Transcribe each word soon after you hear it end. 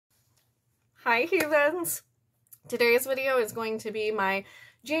Hi heathens! Today's video is going to be my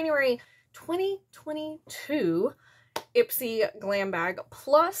January 2022 Ipsy Glam Bag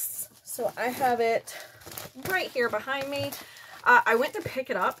Plus. So I have it right here behind me. I went to pick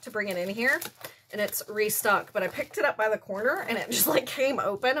it up to bring it in here and it's restuck, but I picked it up by the corner and it just like came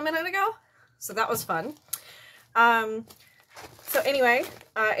open a minute ago. So that was fun. So anyway,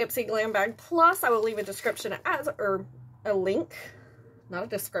 Ipsy Glam Bag Plus, I will leave a description or a link. Not a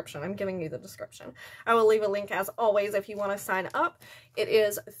description, I'm giving you the description. I will leave a link as always if you want to sign up. It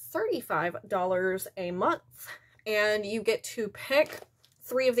is $35 a month and you get to pick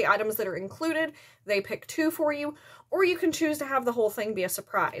 3 of the items that are included. They pick 2 for you, or you can choose to have the whole thing be a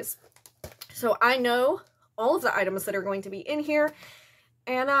surprise. So I know all of the items that are going to be in here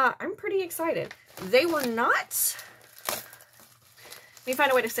and I'm pretty excited. They were not, let me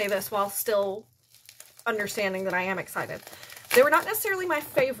find a way to say this while still understanding that I am excited. They were not necessarily my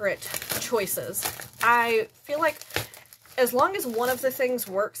favorite choices. I feel like as long as one of the things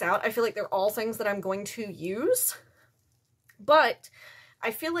works out, I feel like they're all things that I'm going to use. But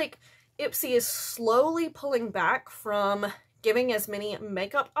I feel like Ipsy is slowly pulling back from giving as many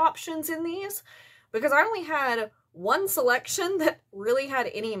makeup options in these, because I only had one selection that really had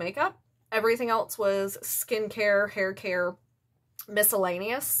any makeup. Everything else was skincare, hair care,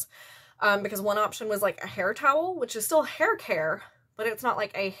 miscellaneous. Because one option was like a hair towel, which is still hair care, but it's not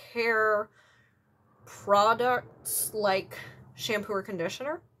like a hair product like shampoo or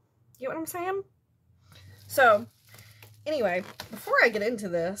conditioner. You know what I'm saying? So, anyway, before I get into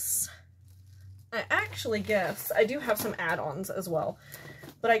this, I actually guess I do have some add-ons as well.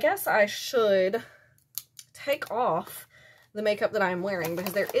 But I guess I should take off the makeup that I'm wearing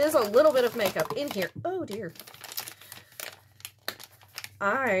because there is a little bit of makeup in here. Oh dear.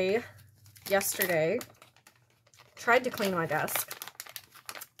 I yesterday tried to clean my desk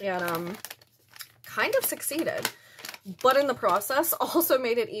and kind of succeeded, but in the process also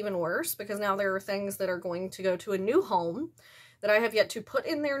made it even worse because now there are things that are going to go to a new home that I have yet to put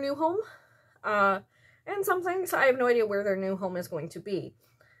in their new home, and some things I have no idea where their new home is going to be.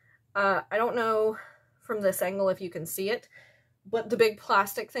 I don't know from this angle if you can see it, but the big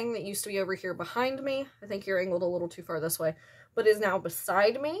plastic thing that used to be over here behind me, I think you're angled a little too far this way, but is now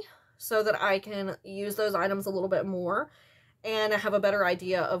beside me, so that I can use those items a little bit more and have a better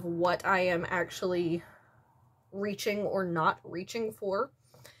idea of what I am actually reaching or not reaching for.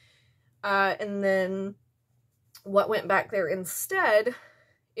 And then what went back there instead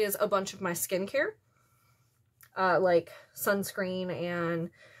is a bunch of my skincare, like sunscreen and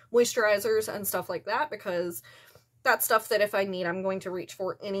moisturizers and stuff like that, because that's stuff that if I need, I'm going to reach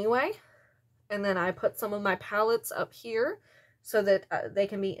for anyway. And then I put some of my palettes up here so that they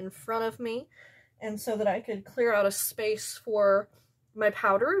can be in front of me, and so that I could clear out a space for my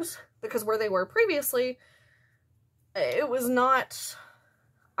powders, because where they were previously, it was not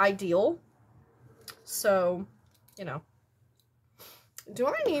ideal. So, you know. Do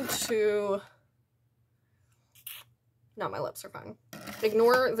I need to... No, my lips are fine.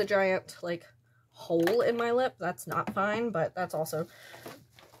 Ignore the giant, like, hole in my lip. That's not fine, but that's also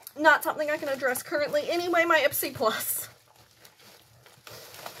not something I can address currently. Anyway, my Ipsy Plus.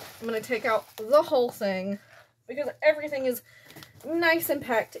 I'm going to take out the whole thing because everything is nice and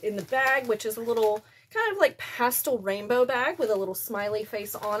packed in the bag, which is a little kind of like pastel rainbow bag with a little smiley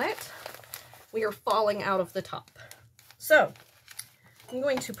face on it. We are falling out of the top. So I'm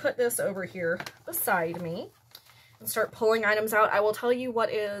going to put this over here beside me and start pulling items out. I will tell you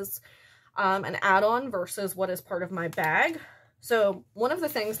what is an add-on versus what is part of my bag. So one of the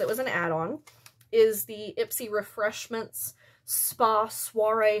things that was an add-on is the Ipsy Refreshments Spa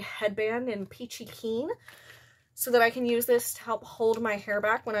Soiree headband in Peachy Keen, so that I can use this to help hold my hair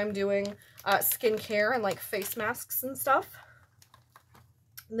back when I'm doing skincare and like face masks and stuff.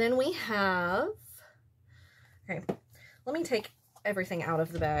 Then we have, okay, let me take everything out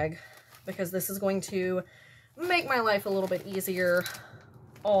of the bag because this is going to make my life a little bit easier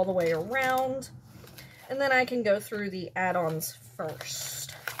all the way around. And then I can go through the add-ons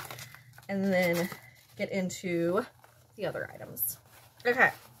first and then get into the other items.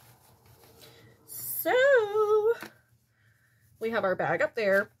 Okay, so we have our bag up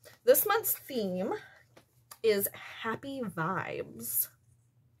there. This month's theme is happy vibes.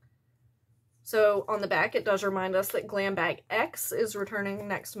 So on the back, it does remind us that Glam Bag X is returning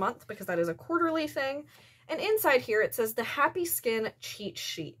next month because that is a quarterly thing. And inside here, it says the Happy Skin Cheat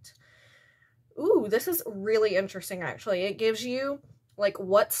Sheet. Ooh, this is really interesting, actually. It gives you like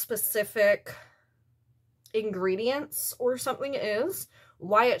what specific ingredients or something is,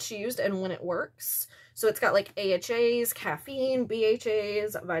 why it's used, and when it works. So it's got like AHAs, caffeine,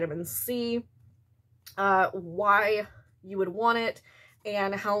 BHAs, vitamin C, why you would want it,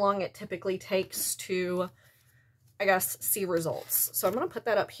 and how long it typically takes to, I guess, see results. So I'm going to put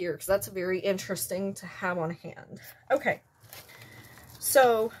that up here because that's very interesting to have on hand. Okay,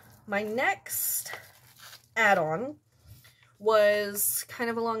 so my next add-on was kind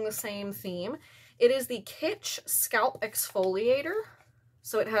of along the same theme. It is the Kitsch Scalp Exfoliator.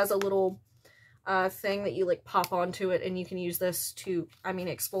 So it has a little thing that you like pop onto it, and you can use this to,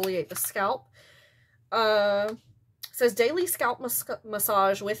 exfoliate the scalp. It says daily scalp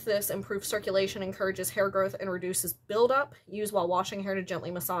massage with this improves circulation, encourages hair growth, and reduces buildup. Use while washing hair to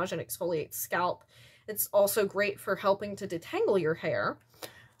gently massage and exfoliate scalp. It's also great for helping to detangle your hair.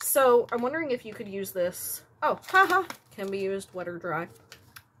 So I'm wondering if you could use this. Oh, haha, can be used wet or dry.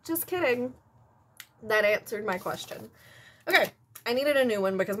 Just kidding. That answered my question. Okay, I needed a new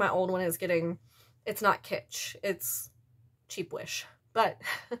one because my old one is getting, it's not kitsch, it's cheap wish, but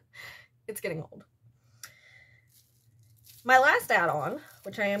it's getting old. My last add-on,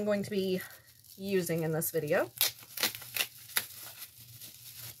 which I am going to be using in this video,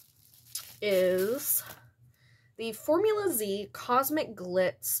 is the Formula Z Cosmic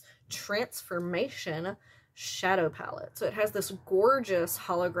Glitz Transformation Shadow Palette. So it has this gorgeous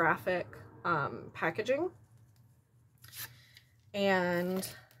holographic packaging, and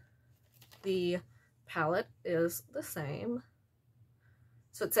the palette is the same.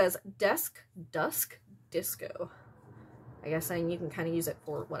 So it says Dusk Disco. I guess saying you can kind of use it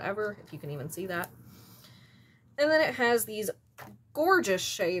for whatever, if you can even see that. And then it has these gorgeous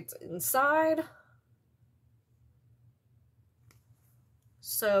shades inside.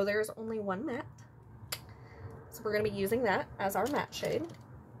 So there's only one matte. So we're going to be using that as our matte shade.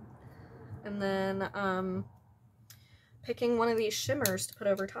 And then picking one of these shimmers to put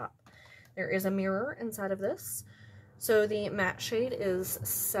over top. There is a mirror inside of this. So the matte shade is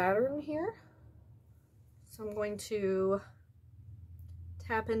Saturn here. So I'm going to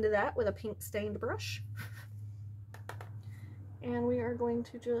tap into that with a pink stained brush. And we are going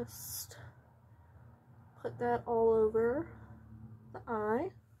to just put that all over the eye.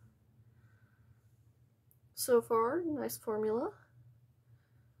 So far, nice formula.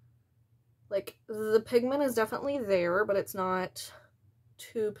 Like, the pigment is definitely there, but it's not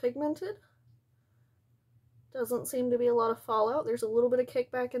too pigmented. Doesn't seem to be a lot of fallout. There's a little bit of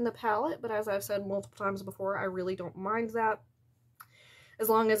kickback in the palette, but as I've said multiple times before, I really don't mind that, as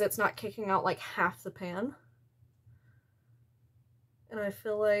long as it's not kicking out like half the pan. And I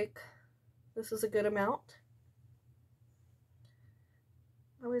feel like this is a good amount.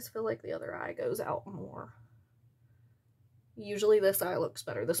 I always feel like the other eye goes out more. Usually this eye looks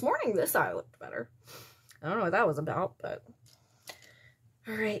better. This morning, this eye looked better. I don't know what that was about, but...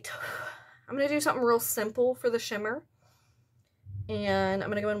 Alright. I'm going to do something real simple for the shimmer. And I'm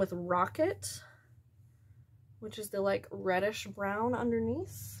going to go in with Rocket, which is the, like, reddish brown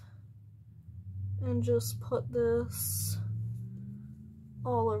underneath. And just put this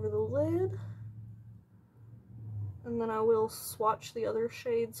all over the lid. And then I will swatch the other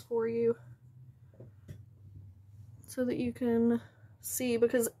shades for you, so that you can see,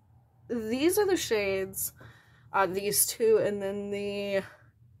 because these are the shades, these two, and then the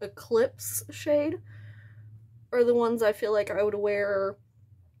Eclipse shade are the ones I feel like I would wear,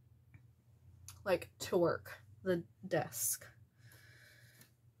 like, to work, the desk.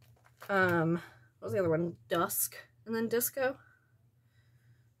 What was the other one? Dusk, and then Disco.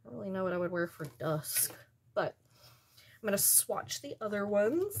 I don't really know what I would wear for dusk, but I'm going to swatch the other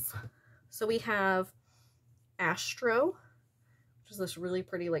ones. So we have Astro, which is this really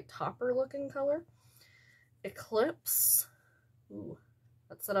pretty, like, topper looking color. Eclipse. Ooh,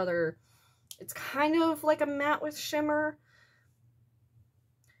 that's that other, it's kind of like a matte with shimmer.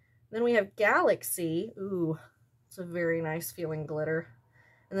 Then we have Galaxy. Ooh, it's a very nice feeling glitter.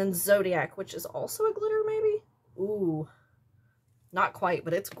 And then Zodiac, which is also a glitter, maybe? Ooh, not quite,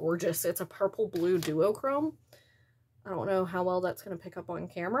 but it's gorgeous. It's a purple-blue duochrome. I don't know how well that's going to pick up on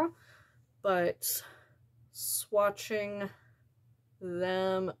camera, but swatching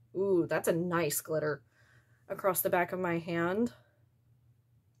them, ooh, that's a nice glitter across the back of my hand.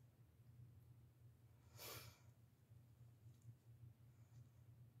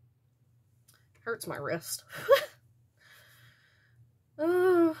 Hurts my wrist.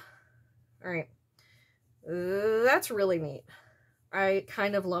 Alright. That's really neat. I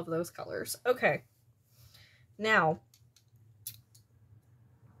kind of love those colors. Okay. Now,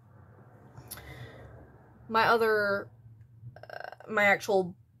 my other, my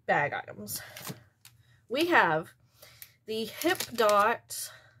actual bag items. we have the Hip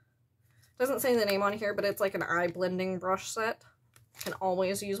Dot, doesn't say the name on here, but it's like an eye blending brush set. Can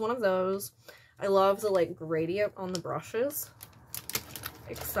always use one of those. I love the like gradient on the brushes.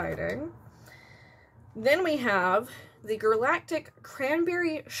 Exciting. Then we have the Galactic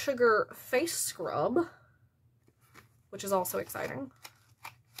Cranberry Sugar Face Scrub, which is also exciting.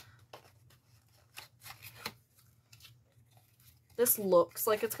 This looks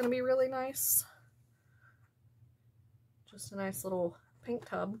like it's going to be really nice. Just a nice little pink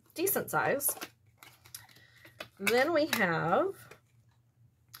tub. Decent size. Then we have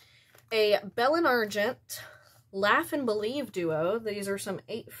a Bell & Argent Laugh and Believe duo. These are some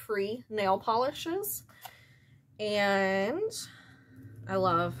 8 free nail polishes. And I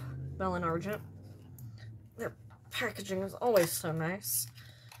love Bell & Argent. Their packaging is always so nice.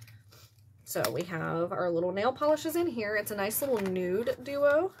 So we have our little nail polishes in here. It's a nice little nude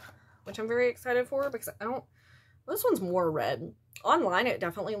duo, which I'm very excited for because this one's more red. Online, it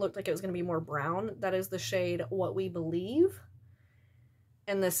definitely looked like it was going to be more brown. That is the shade What We Believe.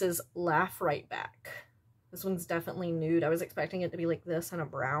 And this is Laugh Right Back. This one's definitely nude. I was expecting it to be like this and a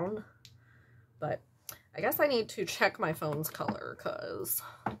brown. But I guess I need to check my phone's color because,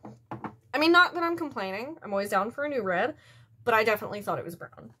 I mean, not that I'm complaining. I'm always down for a new red. But I definitely thought it was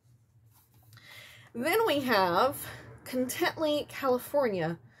brown. Then we have Contently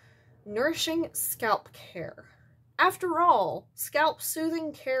California Nourishing Scalp Care. After all, scalp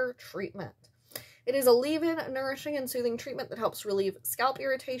soothing care treatment. It is a leave-in, nourishing, and soothing treatment that helps relieve scalp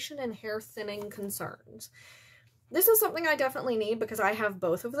irritation and hair thinning concerns. This is something I definitely need because I have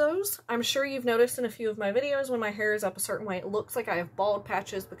both of those. I'm sure you've noticed in a few of my videos when my hair is up a certain way, it looks like I have bald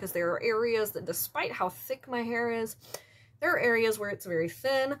patches because there are areas that, despite how thick my hair is, there are areas where it's very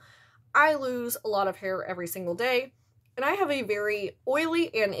thin. I lose a lot of hair every single day, and I have a very oily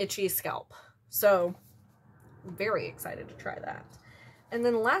and itchy scalp. So, very excited to try that. And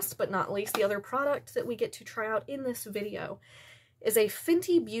then last but not least, the other product that we get to try out in this video is a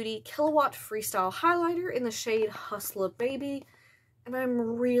Fenty Beauty Kilowatt Freestyle Highlighter in the shade Hustler Baby. And I'm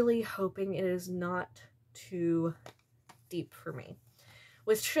really hoping it is not too deep for me.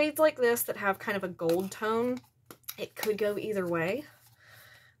 With shades like this that have kind of a gold tone, it could go either way.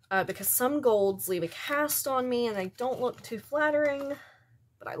 Because some golds leave a cast on me and they don't look too flattering.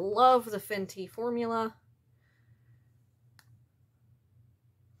 But I love the Fenty formula.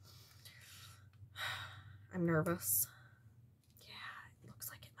 I'm nervous. Yeah, it looks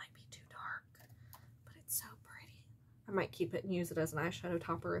like it might be too dark, but it's so pretty. I might keep it and use it as an eyeshadow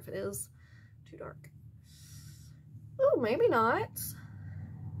topper if it is too dark. Oh, maybe not.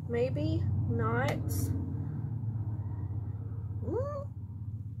 Maybe not.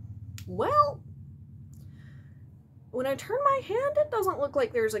 Well, when I turn my hand, it doesn't look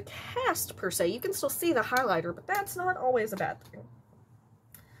like there's a cast per se. You can still see the highlighter, but that's not always a bad thing.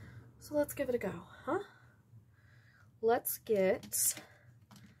 So let's give it a go, huh? Let's get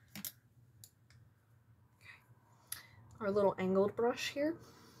our little angled brush here.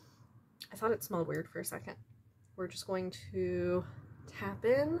 I thought it smelled weird for a second. We're just going to tap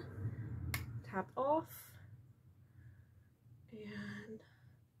in, tap off, and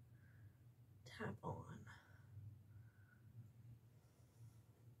tap on.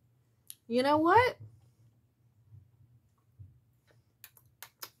 You know what?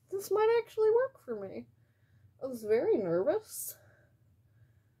 This might actually work for me. I was very nervous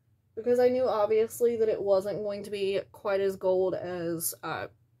because I knew obviously that it wasn't going to be quite as gold as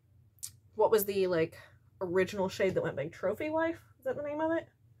what was the like original shade that went by Trophy Wife? Is that the name of it?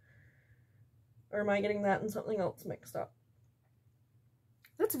 Or am I getting that and something else mixed up?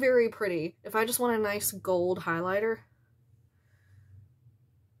 That's very pretty. If I just want a nice gold highlighter.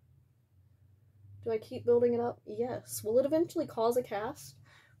 Do I keep building it up? Yes. Will it eventually cause a cast?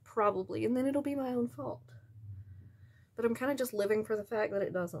 Probably. And then it'll be my own fault. But I'm kind of just living for the fact that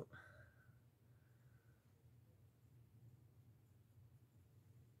it doesn't.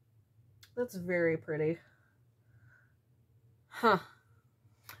 That's very pretty. Huh.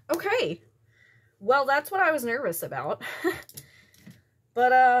 Okay. Well, that's what I was nervous about.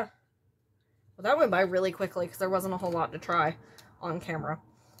 But, well, that went by really quickly because there wasn't a whole lot to try on camera.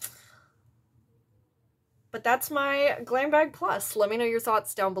 But that's my Glam Bag Plus. Let me know your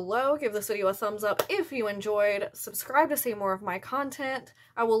thoughts down below. Give this video a thumbs up if you enjoyed. Subscribe to see more of my content.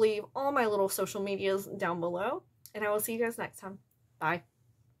 I will leave all my little social medias down below. And I will see you guys next time. Bye.